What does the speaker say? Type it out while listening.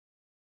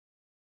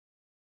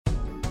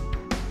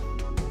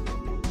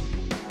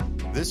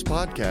This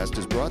podcast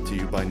is brought to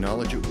you by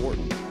Knowledge at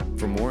Wharton.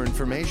 For more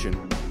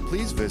information,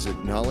 please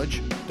visit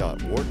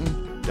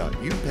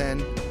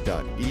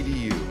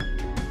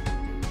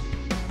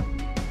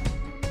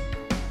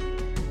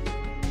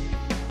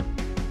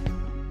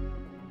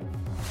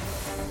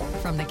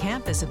From the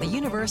campus of the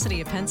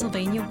University of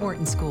Pennsylvania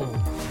Wharton School,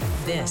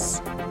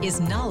 this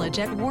is Knowledge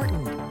at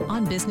Wharton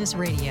on Business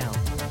Radio.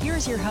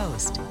 Here's your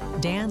host,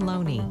 Dan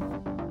Loney.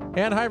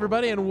 And hi,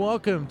 everybody, and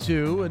welcome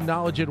to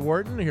Knowledge at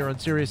Wharton here on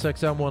Sirius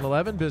XM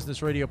 111,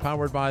 Business Radio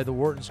powered by the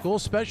Wharton School.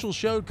 Special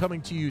show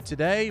coming to you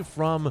today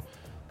from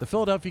the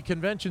Philadelphia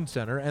Convention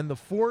Center and the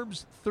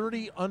Forbes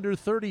 30 Under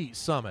 30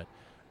 Summit.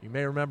 You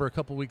may remember a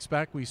couple weeks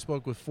back we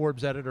spoke with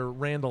Forbes editor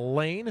Randall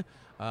Lane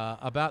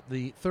about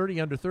the 30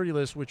 Under 30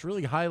 list, which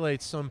really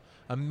highlights some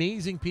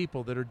amazing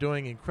people that are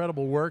doing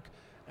incredible work.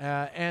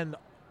 And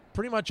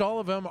pretty much all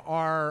of them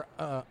are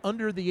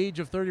under the age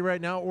of 30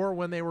 right now, or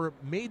when they were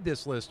made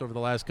this list over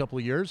the last couple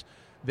of years,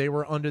 they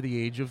were under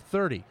the age of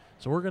 30.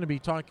 So we're going to be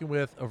talking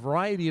with a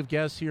variety of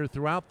guests here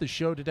throughout the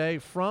show today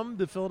from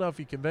the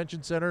Philadelphia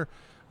Convention Center,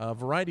 a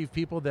variety of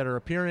people that are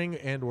appearing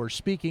and or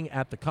speaking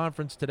at the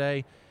conference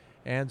today.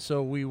 And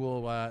so we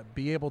will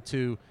be able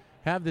to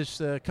have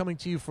this coming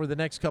to you for the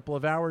next couple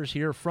of hours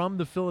here from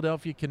the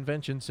Philadelphia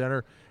Convention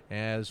Center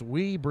as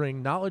we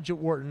bring Knowledge at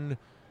Wharton,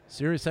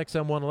 Sirius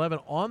XM 111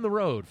 on the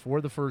road for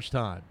the first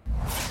time.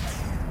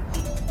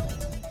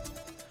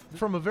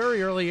 From a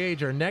very early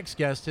age, our next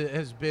guest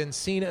has been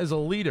seen as a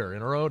leader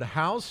in her own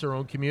house, her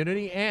own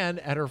community,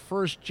 and at her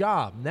first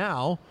job.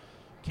 Now,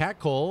 Kat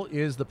Cole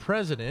is the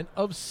president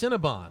of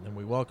Cinnabon, and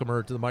we welcome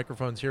her to the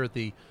microphones here at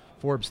the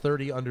Forbes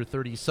 30 Under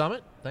 30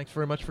 Summit. Thanks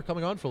very much for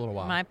coming on for a little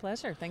while. My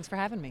pleasure. Thanks for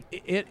having me.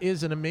 It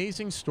is an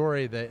amazing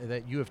story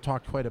that you have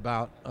talked quite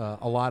a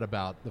lot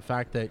about, the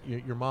fact that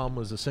your mom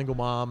was a single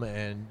mom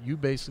and you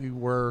basically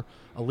were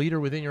a leader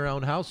within your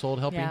own household,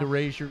 helping to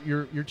raise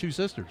your two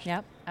sisters.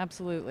 Yep,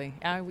 absolutely.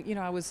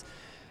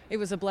 It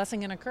was a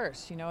blessing and a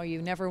curse. You know,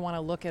 you never want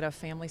to look at a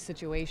family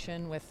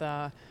situation with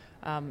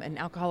an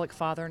alcoholic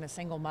father and a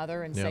single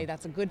mother and say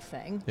that's a good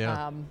thing,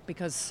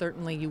 because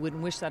certainly you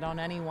wouldn't wish that on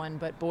anyone,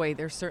 but boy,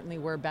 there certainly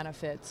were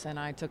benefits. And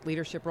I took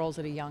leadership roles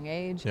at a young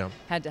age,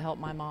 had to help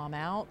my mom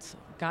out,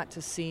 got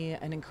to see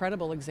an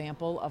incredible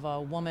example of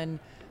a woman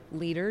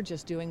leader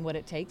just doing what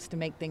it takes to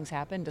make things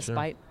happen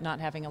despite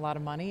not having a lot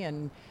of money.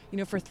 And you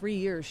know, for 3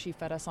 years she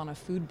fed us on a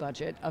food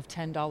budget of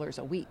 $10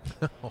 a week.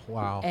 Oh,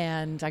 wow.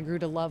 And I grew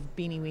to love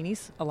Beanie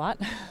Weenies a lot.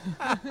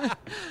 I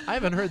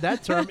haven't heard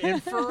that term in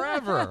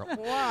forever.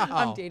 Wow.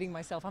 I'm dating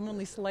myself. I'm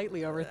only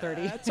slightly over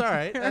 30. That's all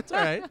right. That's all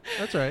right.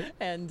 That's all right.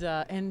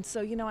 And so,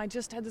 you know, I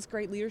just had this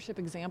great leadership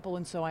example,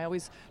 and so I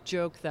always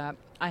joke that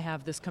I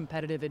have this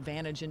competitive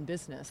advantage in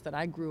business, that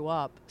I grew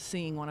up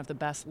seeing one of the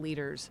best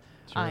leaders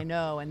I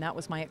know, and that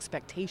was my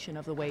expectation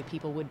of the way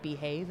people would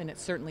behave, and it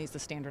certainly is the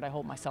standard I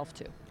hold myself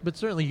to. But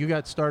certainly you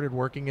got started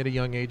working at a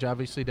young age,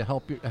 obviously, to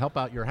help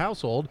out your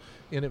household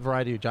in a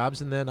variety of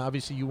jobs, and then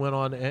obviously you went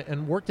on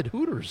and worked at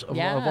Hooters, of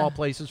all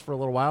places, for a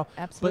little while.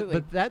 Absolutely.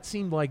 But that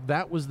seemed like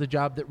that was the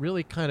job that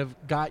really kind of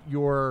got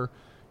your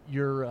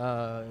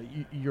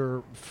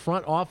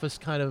front office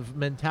kind of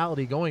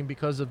mentality going,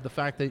 because of the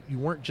fact that you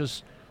weren't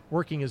just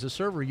working as a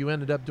server, you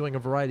ended up doing a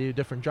variety of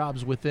different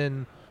jobs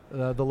within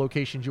the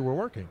locations you were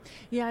working.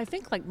 Yeah, I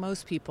think like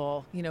most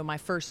people, you know, my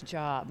first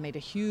job made a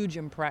huge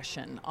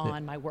impression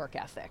on my work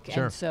ethic.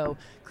 Sure. And so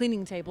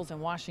cleaning tables and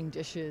washing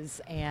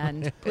dishes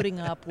and putting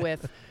up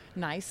with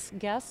nice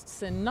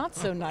guests and not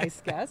so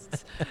nice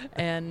guests.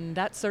 And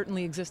that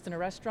certainly exists in a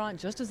restaurant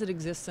just as it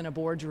exists in a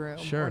boardroom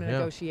or in a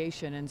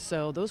negotiation. And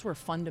so those were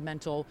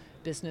fundamental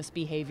business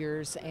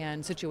behaviors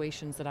and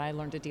situations that I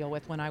learned to deal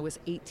with when I was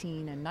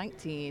 18 and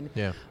 19.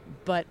 Yeah.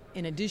 But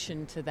in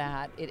addition to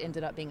that, it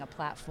ended up being a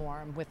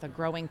platform with a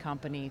growing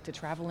company to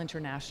travel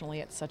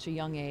internationally at such a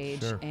young age.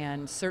 Sure.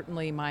 And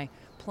certainly my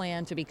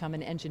plan to become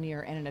an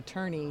engineer and an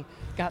attorney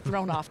got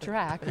thrown off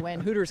track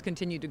when Hooters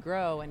continued to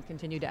grow and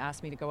continued to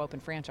ask me to go open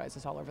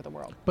franchises all over the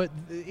world. But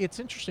it's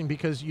interesting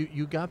because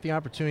you got the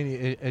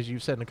opportunity, as you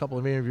said in a couple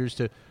of interviews,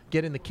 to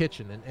get in the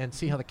kitchen and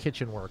see how the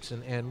kitchen works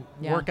and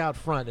work out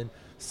front and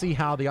see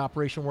how the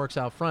operation works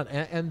out front.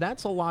 And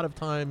that's a lot of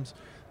times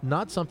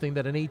not something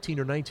that an 18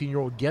 or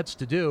 19-year-old gets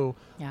to do,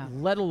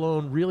 let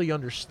alone really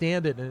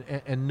understand it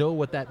and know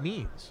what that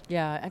means.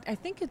 Yeah, I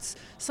think it's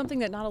something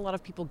that not a lot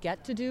of people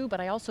get to do, but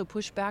I also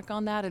push back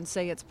on that and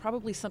say it's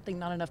probably something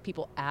not enough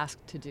people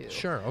ask to do.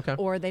 Sure, okay.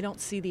 Or they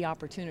don't see the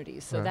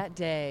opportunities. So that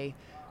day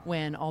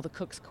when all the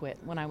cooks quit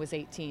when I was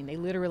 18, they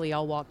literally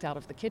all walked out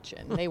of the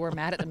kitchen. They were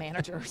mad at the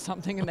manager or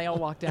something, and they all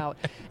walked out.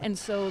 And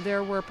so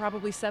there were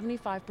probably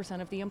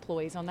 75% of the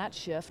employees on that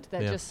shift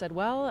that just said,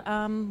 well,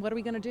 what are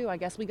we going to do? I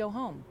guess we go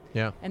home.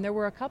 Yeah. And there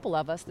were a couple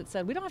of us that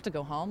said, we don't have to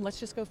go home. Let's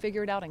just go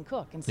figure it out and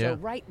cook. And so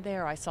right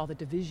there, I saw the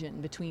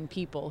division between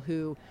people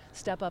who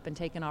step up and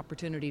take an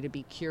opportunity to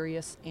be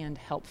curious and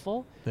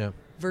helpful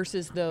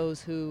versus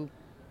those who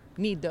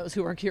need those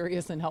who are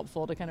curious and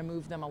helpful to kind of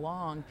move them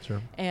along.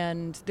 Sure.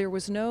 And there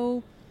was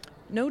no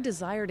no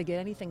desire to get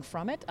anything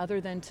from it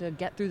other than to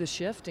get through the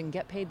shift and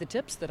get paid the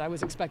tips that I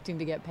was expecting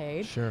to get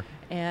paid. Sure.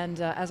 And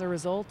as a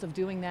result of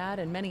doing that,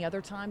 and many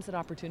other times that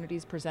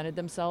opportunities presented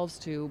themselves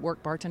to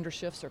work bartender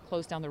shifts or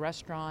close down the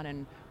restaurant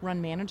and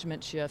run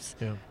management shifts,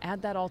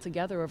 add that all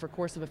together over the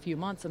course of a few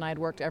months, and I had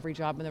worked every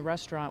job in the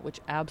restaurant, which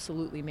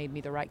absolutely made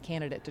me the right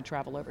candidate to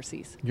travel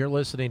overseas. You're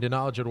listening to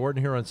Knowledge at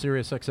Wharton here on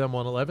Sirius XM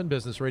 111,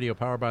 Business Radio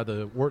powered by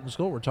the Wharton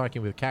School. We're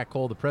talking with Kat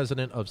Cole, the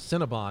president of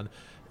Cinnabon.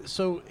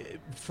 So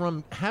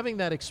from having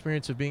that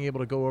experience of being able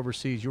to go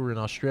overseas, you were in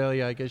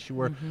Australia, I guess you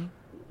were.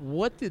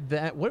 What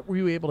were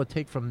you able to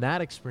take from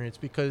that experience?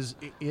 Because,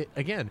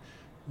 again,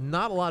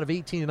 not a lot of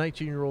 18 and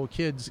 19-year-old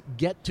kids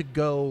get to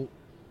go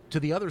to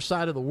the other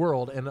side of the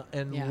world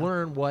and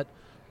learn what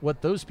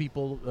those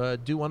people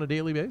do on a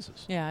daily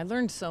basis. Yeah, I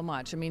learned so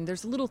much. I mean,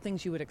 there's little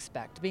things you would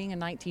expect. Being a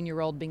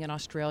 19-year-old, being in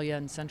Australia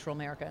and Central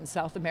America and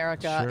South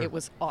America, it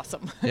was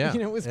awesome. Yeah,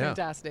 it was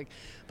fantastic.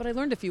 But I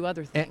learned a few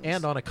other things.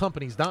 And on a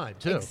company's dime,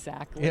 too.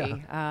 Exactly.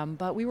 Yeah.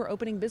 But we were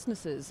opening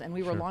businesses, and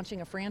we were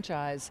launching a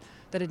franchise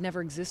that had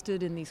never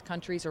existed in these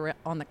countries or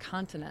on the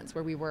continents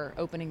where we were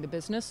opening the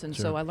business. And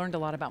so I learned a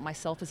lot about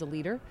myself as a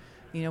leader.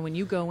 You know, when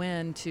you go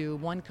into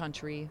one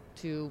country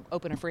to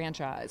open a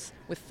franchise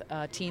with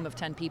a team of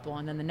 10 people,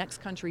 and then the next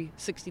country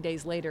 60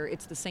 days later,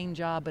 it's the same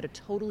job but a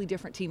totally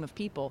different team of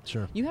people,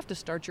 you have to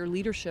start your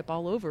leadership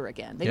all over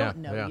again. They don't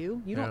know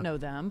you. You don't know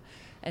them.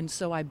 And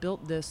so I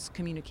built this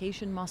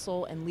communication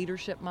muscle and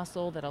leadership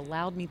muscle that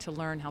allowed me to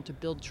learn how to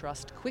build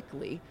trust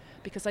quickly,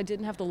 because I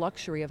didn't have the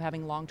luxury of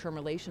having long-term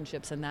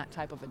relationships in that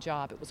type of a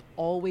job. It was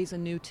always a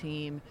new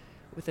team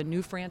with a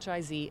new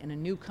franchisee in a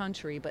new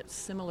country, but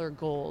similar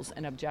goals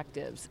and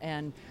objectives.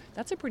 And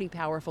that's a pretty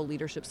powerful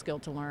leadership skill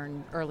to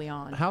learn early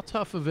on. How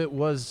tough of it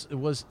was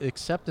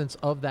acceptance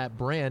of that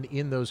brand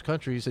in those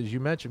countries, as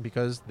you mentioned,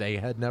 because they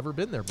had never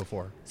been there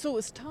before? So it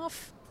was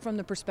tough from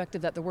the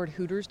perspective that the word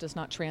Hooters does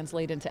not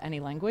translate into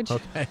any language.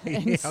 Okay.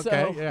 And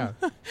so,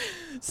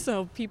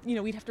 so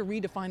people, we'd have to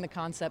redefine the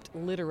concept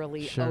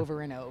literally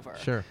over and over.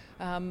 Sure.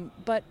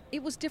 But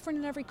it was different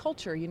in every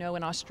culture.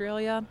 In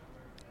Australia,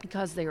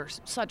 because they were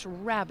such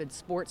rabid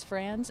sports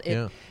fans,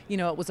 it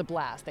was a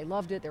blast. They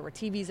loved it. There were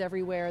TVs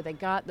everywhere. They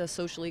got the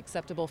socially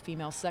acceptable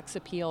female sex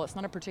appeal. It's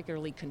not a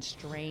particularly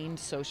constrained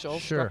social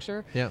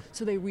structure. Yeah.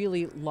 So they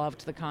really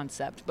loved the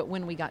concept. But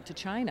when we got to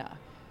China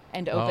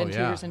and opened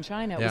Hooters in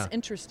China, it was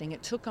interesting.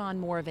 It took on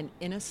more of an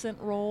innocent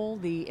role.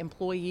 The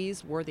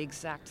employees wore the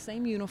exact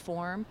same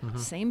uniform,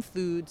 same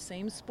food,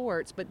 same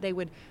sports, but they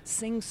would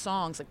sing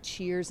songs like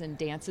cheers and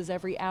dances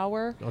every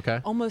hour,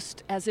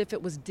 almost as if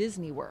it was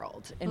Disney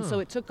World. And so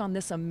it took on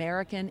this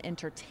American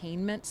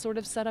entertainment sort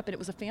of setup, and it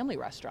was a family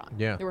restaurant.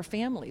 Yeah. There were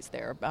families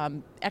there,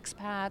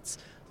 expats,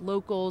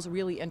 locals,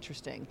 really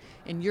interesting.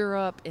 In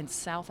Europe, in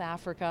South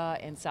Africa,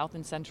 and South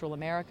and Central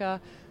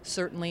America,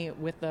 certainly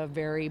with a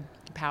very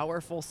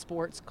powerful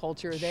sports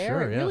culture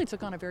there, it really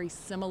took on a very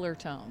similar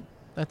tone.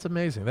 That's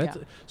amazing.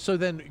 So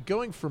then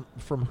going from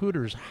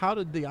Hooters, how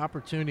did the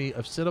opportunity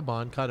of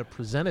Cinnabon kind of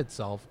present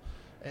itself?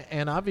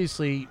 And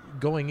obviously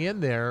going in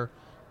there,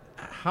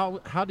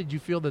 how did you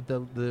feel that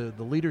the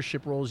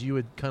leadership roles you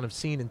had kind of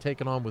seen and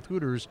taken on with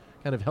Hooters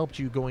kind of helped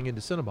you going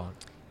into Cinnabon?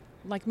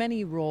 Like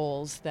many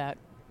roles that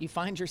you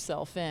find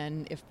yourself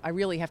in, if I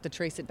really have to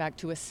trace it back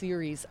to a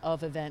series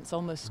of events,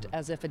 almost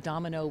as if a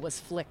domino was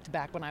flicked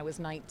back when I was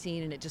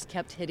 19, and it just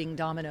kept hitting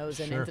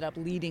dominoes and ended up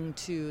leading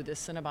to the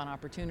Cinnabon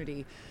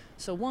opportunity.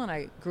 So one,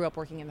 I grew up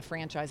working in the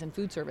franchise and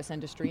food service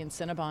industry, and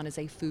Cinnabon is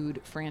a food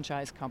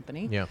franchise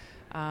company. Yeah.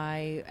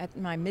 At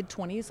my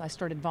mid-20s, I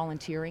started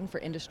volunteering for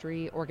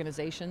industry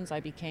organizations. I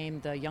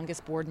became the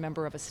youngest board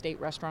member of a state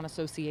restaurant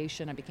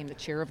association. I became the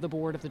chair of the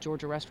board of the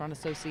Georgia Restaurant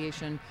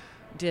Association,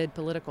 did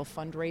political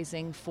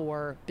fundraising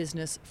for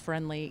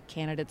business-friendly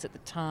candidates at the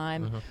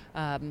time,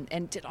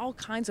 and did all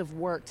kinds of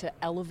work to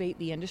elevate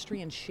the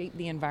industry and shape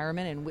the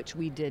environment in which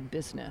we did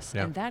business.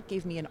 And that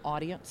gave me an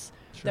audience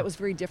that was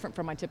very different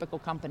from my typical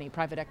company,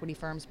 private equity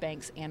firms,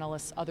 banks,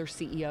 analysts, other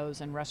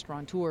CEOs, and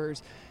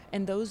restaurateurs.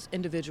 And those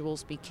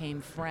individuals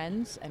became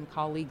friends and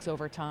colleagues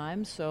over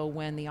time. So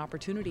when the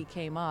opportunity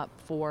came up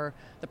for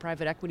the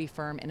private equity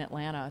firm in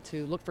Atlanta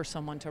to look for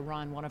someone to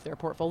run one of their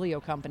portfolio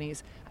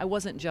companies, I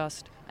wasn't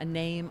just a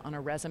name on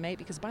a resume,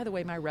 because, by the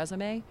way, my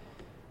resume,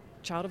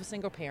 child of a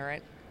single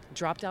parent,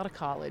 dropped out of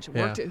college,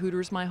 worked at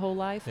Hooters my whole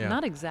life.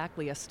 Not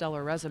exactly a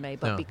stellar resume,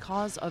 but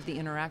because of the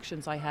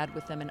interactions I had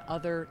with them in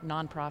other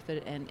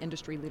nonprofit and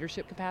industry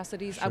leadership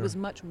capacities, I was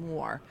much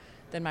more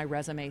than my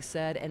resume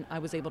said, and I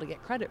was able to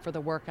get credit for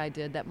the work I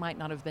did that might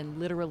not have been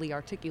literally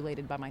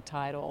articulated by my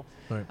title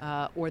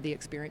or the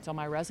experience on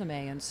my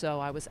resume. And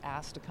so I was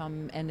asked to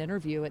come and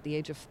interview at the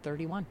age of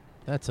 31.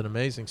 That's an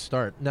amazing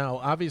start. Now,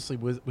 obviously,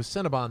 with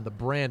Cinnabon, the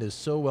brand is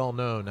so well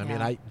known. I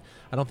mean, I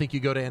don't think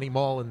you go to any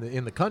mall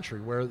in the country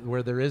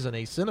where there isn't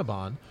a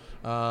Cinnabon.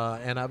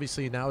 And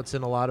obviously now it's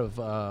in a lot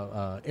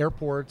of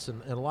airports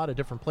and a lot of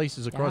different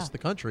places across the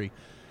country.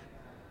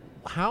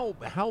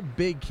 How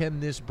big can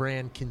this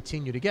brand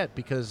continue to get?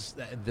 Because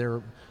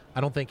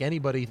I don't think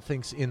anybody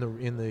thinks in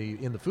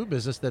the food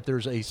business that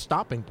there's a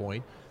stopping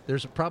point.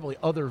 There's probably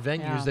other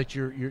venues that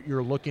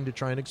you're looking to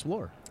try and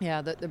explore.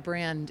 Yeah, the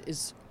brand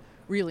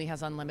really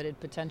has unlimited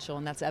potential,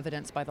 and that's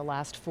evidenced by the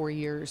last 4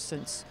 years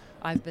since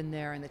I've been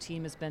there and the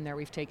team has been there.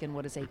 We've taken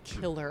what is a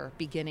killer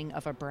beginning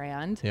of a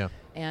brand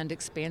and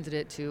expanded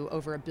it to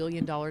over $1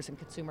 billion in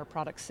consumer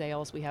product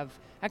sales. We have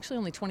actually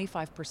only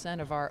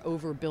 25% of our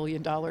over $1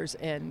 billion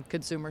in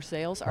consumer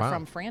sales are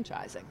from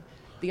franchising.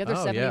 The other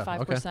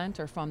 75%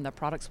 are from the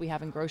products we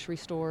have in grocery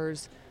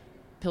stores,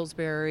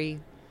 Pillsbury,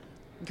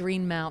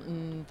 Green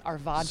Mountain, our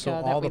vodka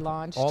that we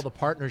launched. All the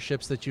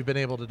partnerships that you've been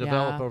able to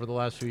develop over the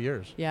last few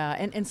years. Yeah,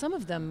 and some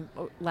of them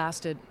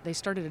they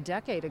started a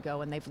decade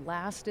ago, and they've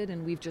lasted,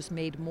 and we've just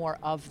made more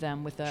of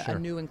them with a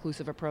new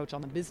inclusive approach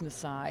on the business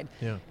side.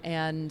 Yeah.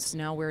 And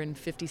now we're in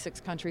 56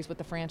 countries with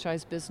the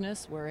franchise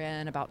business. We're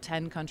in about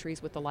 10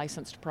 countries with the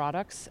licensed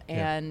products,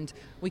 and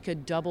we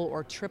could double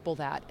or triple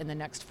that in the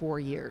next 4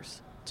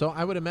 years. So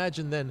I would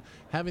imagine then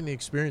having the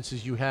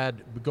experiences you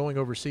had going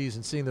overseas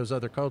and seeing those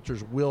other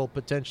cultures will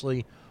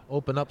potentially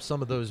open up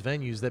some of those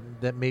venues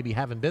that maybe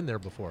haven't been there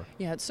before.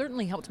 Yeah, it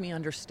certainly helped me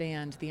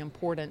understand the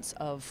importance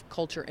of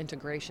culture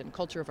integration,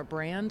 culture of a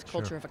brand,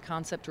 culture of a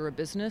concept or a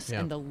business,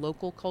 and the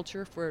local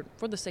culture for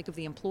the sake of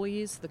the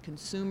employees, the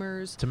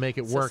consumers, to make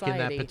it work in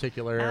that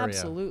particular area.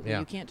 Absolutely.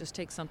 You can't just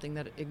take something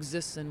that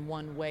exists in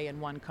one way in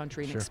one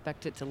country and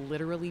expect it to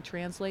literally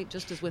translate.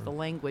 Just as with a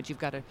language, you've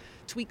got to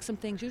tweak some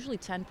things. Usually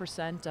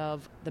 10%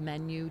 of the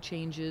menu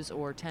changes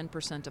or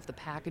 10% of the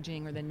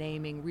packaging or the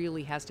naming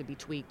really has to be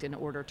tweaked in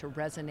order to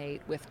resonate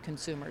with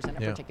consumers in a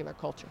particular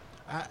culture.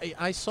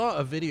 I saw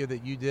a video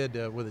that you did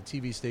with a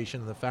TV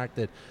station, and the fact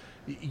that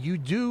you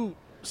do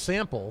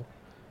sample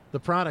the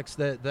products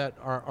that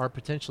are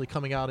potentially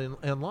coming out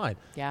in line.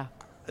 Yeah.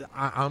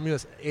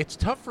 It's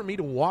tough for me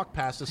to walk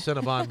past a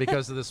Cinnabon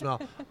because of the smell.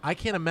 I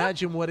can't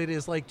imagine what it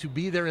is like to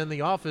be there in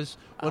the office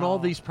when all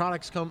these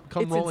products come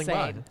rolling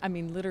by. I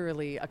mean,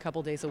 literally a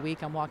couple days a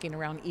week, I'm walking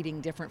around eating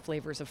different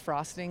flavors of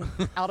frosting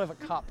out of a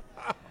cup.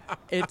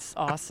 It's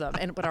awesome.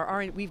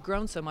 But we've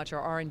grown so much. Our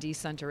R&D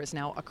center is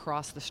now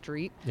across the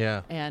street.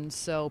 Yeah. And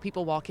so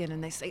people walk in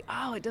and they say,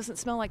 "Oh, it doesn't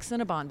smell like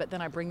Cinnabon." But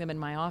then I bring them in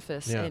my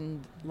office. Yeah.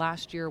 And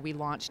last year we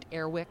launched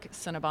Airwick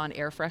Cinnabon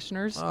air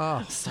fresheners.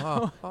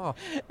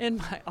 In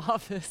my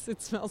office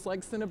it smells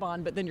like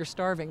Cinnabon, but then you're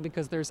starving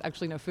because there's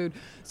actually no food.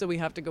 So we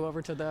have to go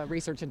over to the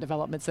research and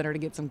development center to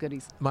get some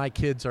goodies. My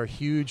kids are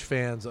huge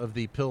fans of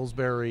the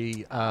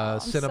Pillsbury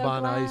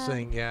Cinnabon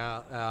icing.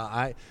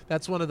 Yeah.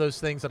 That's one of those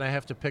things that I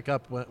have to pick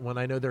up when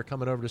I know they're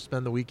coming over to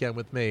spend the weekend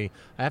with me.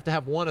 I have to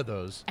have one of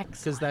those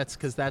because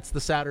that's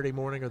the Saturday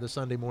morning or the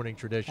Sunday morning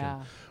tradition.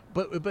 Yeah.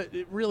 But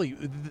it really,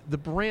 the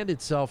brand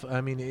itself, I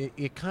mean,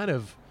 it kind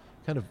of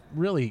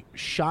really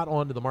shot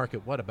onto the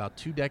market, about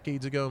 2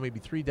 decades ago,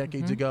 maybe 3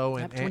 decades ago?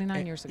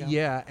 29 years ago.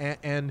 Yeah,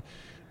 and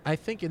I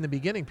think in the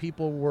beginning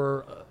people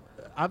were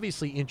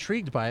obviously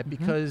intrigued by it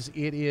because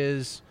it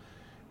is,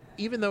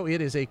 even though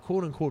it is a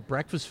quote-unquote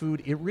breakfast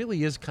food, it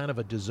really is kind of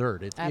a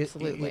dessert.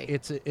 Absolutely.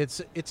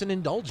 It's an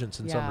indulgence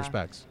in some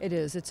respects. It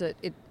is. It's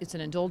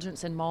an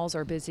indulgence, and malls,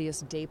 our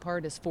busiest day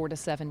part is 4 to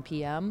 7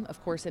 p.m.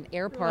 Of course, in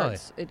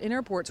airports,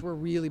 we're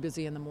really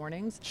busy in the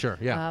mornings. Sure,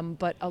 yeah.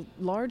 But a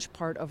large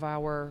part of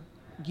our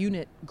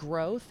unit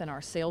growth and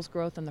our sales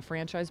growth in the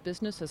franchise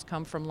business has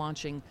come from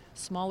launching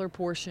smaller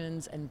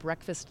portions and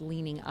breakfast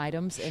leaning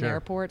items in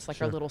airports, like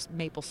our little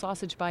maple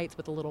sausage bites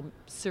with a little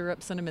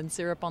cinnamon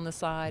syrup on the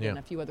side, and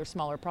a few other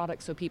smaller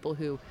products, so people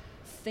who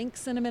think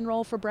cinnamon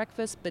roll for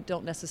breakfast but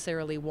don't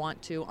necessarily want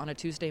to on a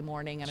Tuesday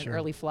morning on an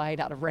early flight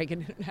out of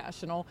Reagan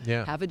International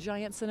have a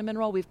giant cinnamon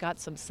roll. We've got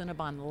some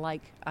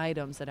Cinnabon-like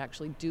items that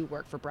actually do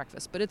work for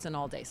breakfast, but it's an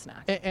all-day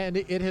snack. And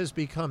it has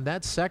become,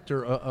 that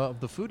sector of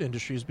the food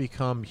industry has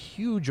become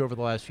huge over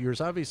the last few years.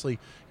 Obviously,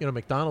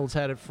 McDonald's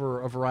had it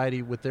for a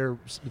variety with their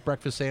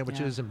breakfast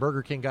sandwiches, and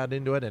Burger King got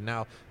into it, and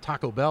now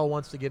Taco Bell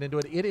wants to get into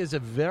it. It is a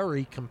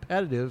very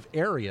competitive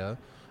area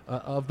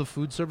of the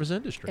food service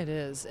industry. It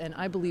is, and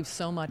I believe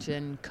so much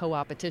in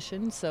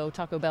co-opetition. So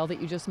Taco Bell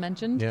that you just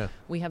mentioned,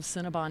 we have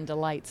Cinnabon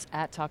Delights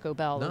at Taco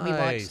Bell. Nice. And we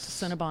launched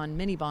Cinnabon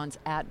Mini Bonds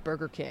at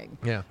Burger King.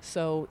 Yeah.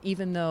 So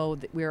even though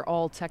we're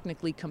all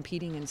technically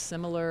competing in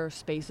similar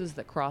spaces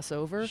that cross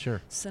over,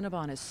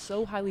 Cinnabon is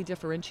so highly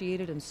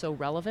differentiated and so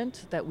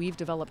relevant that we've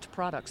developed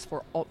products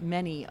for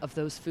many of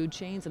those food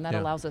chains, and that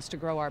allows us to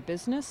grow our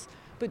business,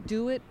 but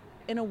do it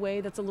in a way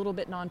that's a little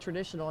bit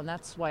non-traditional, and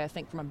that's why I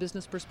think from a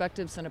business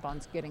perspective,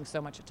 Cinnabon's getting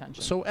so much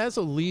attention. So as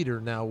a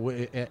leader now,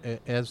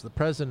 as the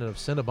president of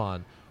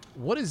Cinnabon,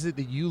 what is it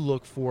that you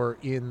look for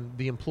in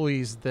the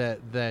employees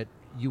that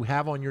you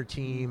have on your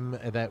team,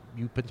 that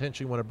you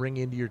potentially want to bring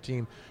into your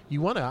team? You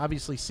want to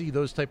obviously see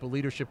those type of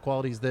leadership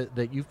qualities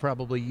that you've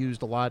probably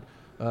used a lot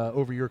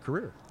over your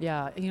career.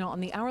 Yeah, on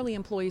the hourly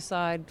employee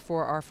side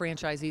for our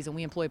franchisees, and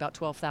we employ about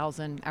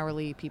 12,000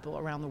 hourly people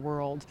around the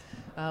world,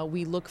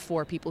 we look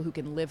for people who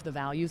can live the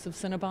values of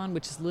Cinnabon,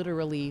 which is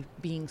literally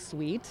being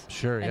sweet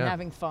and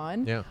having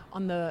fun. Yeah.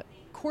 On the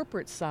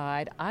corporate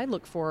side, I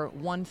look for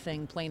one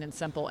thing, plain and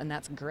simple, and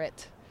that's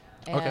grit.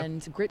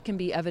 And grit can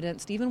be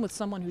evidenced even with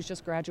someone who's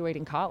just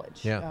graduating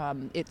college. Yeah.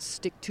 It's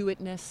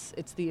stick-to-itness.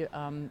 It's the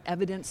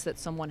evidence that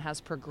someone has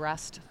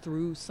progressed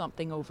through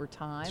something over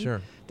time.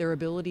 Sure. Their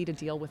ability to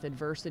deal with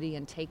adversity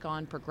and take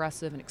on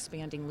progressive and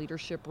expanding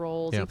leadership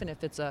roles, Yeah. even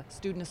if it's a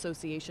student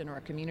association or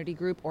a community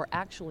group or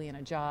actually in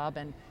a job.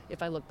 And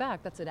if I look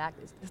back, that's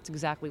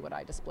exactly what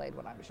I displayed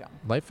when I was young.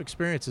 Life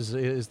experience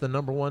is the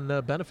number one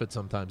benefit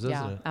sometimes,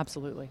 isn't it?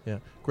 Absolutely. Yeah.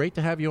 Great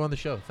to have you on the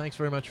show. Thanks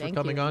very much for Thank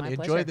coming you. on. My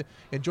Enjoy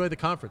pleasure. the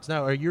conference.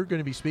 Now, are you going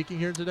to be speaking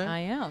here today? I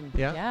am.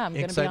 Yeah? I'm going to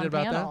be Excited on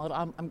about that?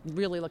 panel. I'm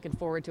really looking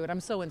forward to it.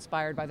 I'm so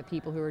inspired by the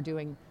people who are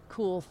doing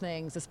cool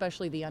things,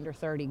 especially the under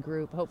 30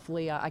 group.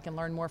 Hopefully I can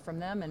learn more from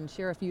them and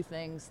share a few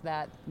things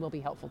that will be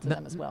helpful to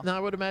them as well. Now, I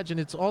would imagine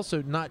it's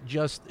also not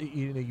just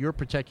your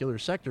particular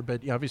sector,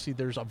 but obviously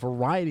there's a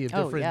variety of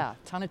different... Oh, yeah.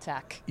 Ton of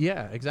tech.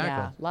 Yeah, exactly.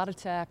 Yeah, a lot of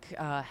tech,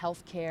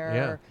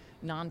 healthcare,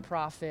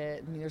 nonprofit.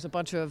 I mean, there's a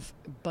bunch of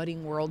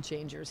budding world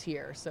changers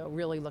here, so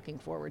really looking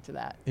forward to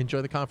that.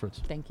 Enjoy the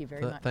conference. Thank you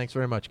very much. Thanks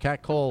very much.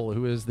 Kat Cole,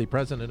 who is the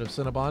president of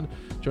Cinnabon,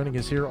 joining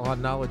us here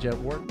on Knowledge at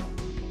Wharton.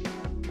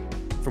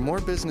 For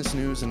more business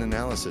news and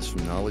analysis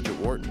from Knowledge at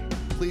Wharton,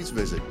 please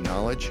visit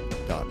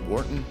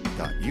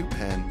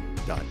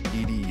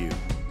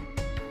knowledge.wharton.upenn.edu.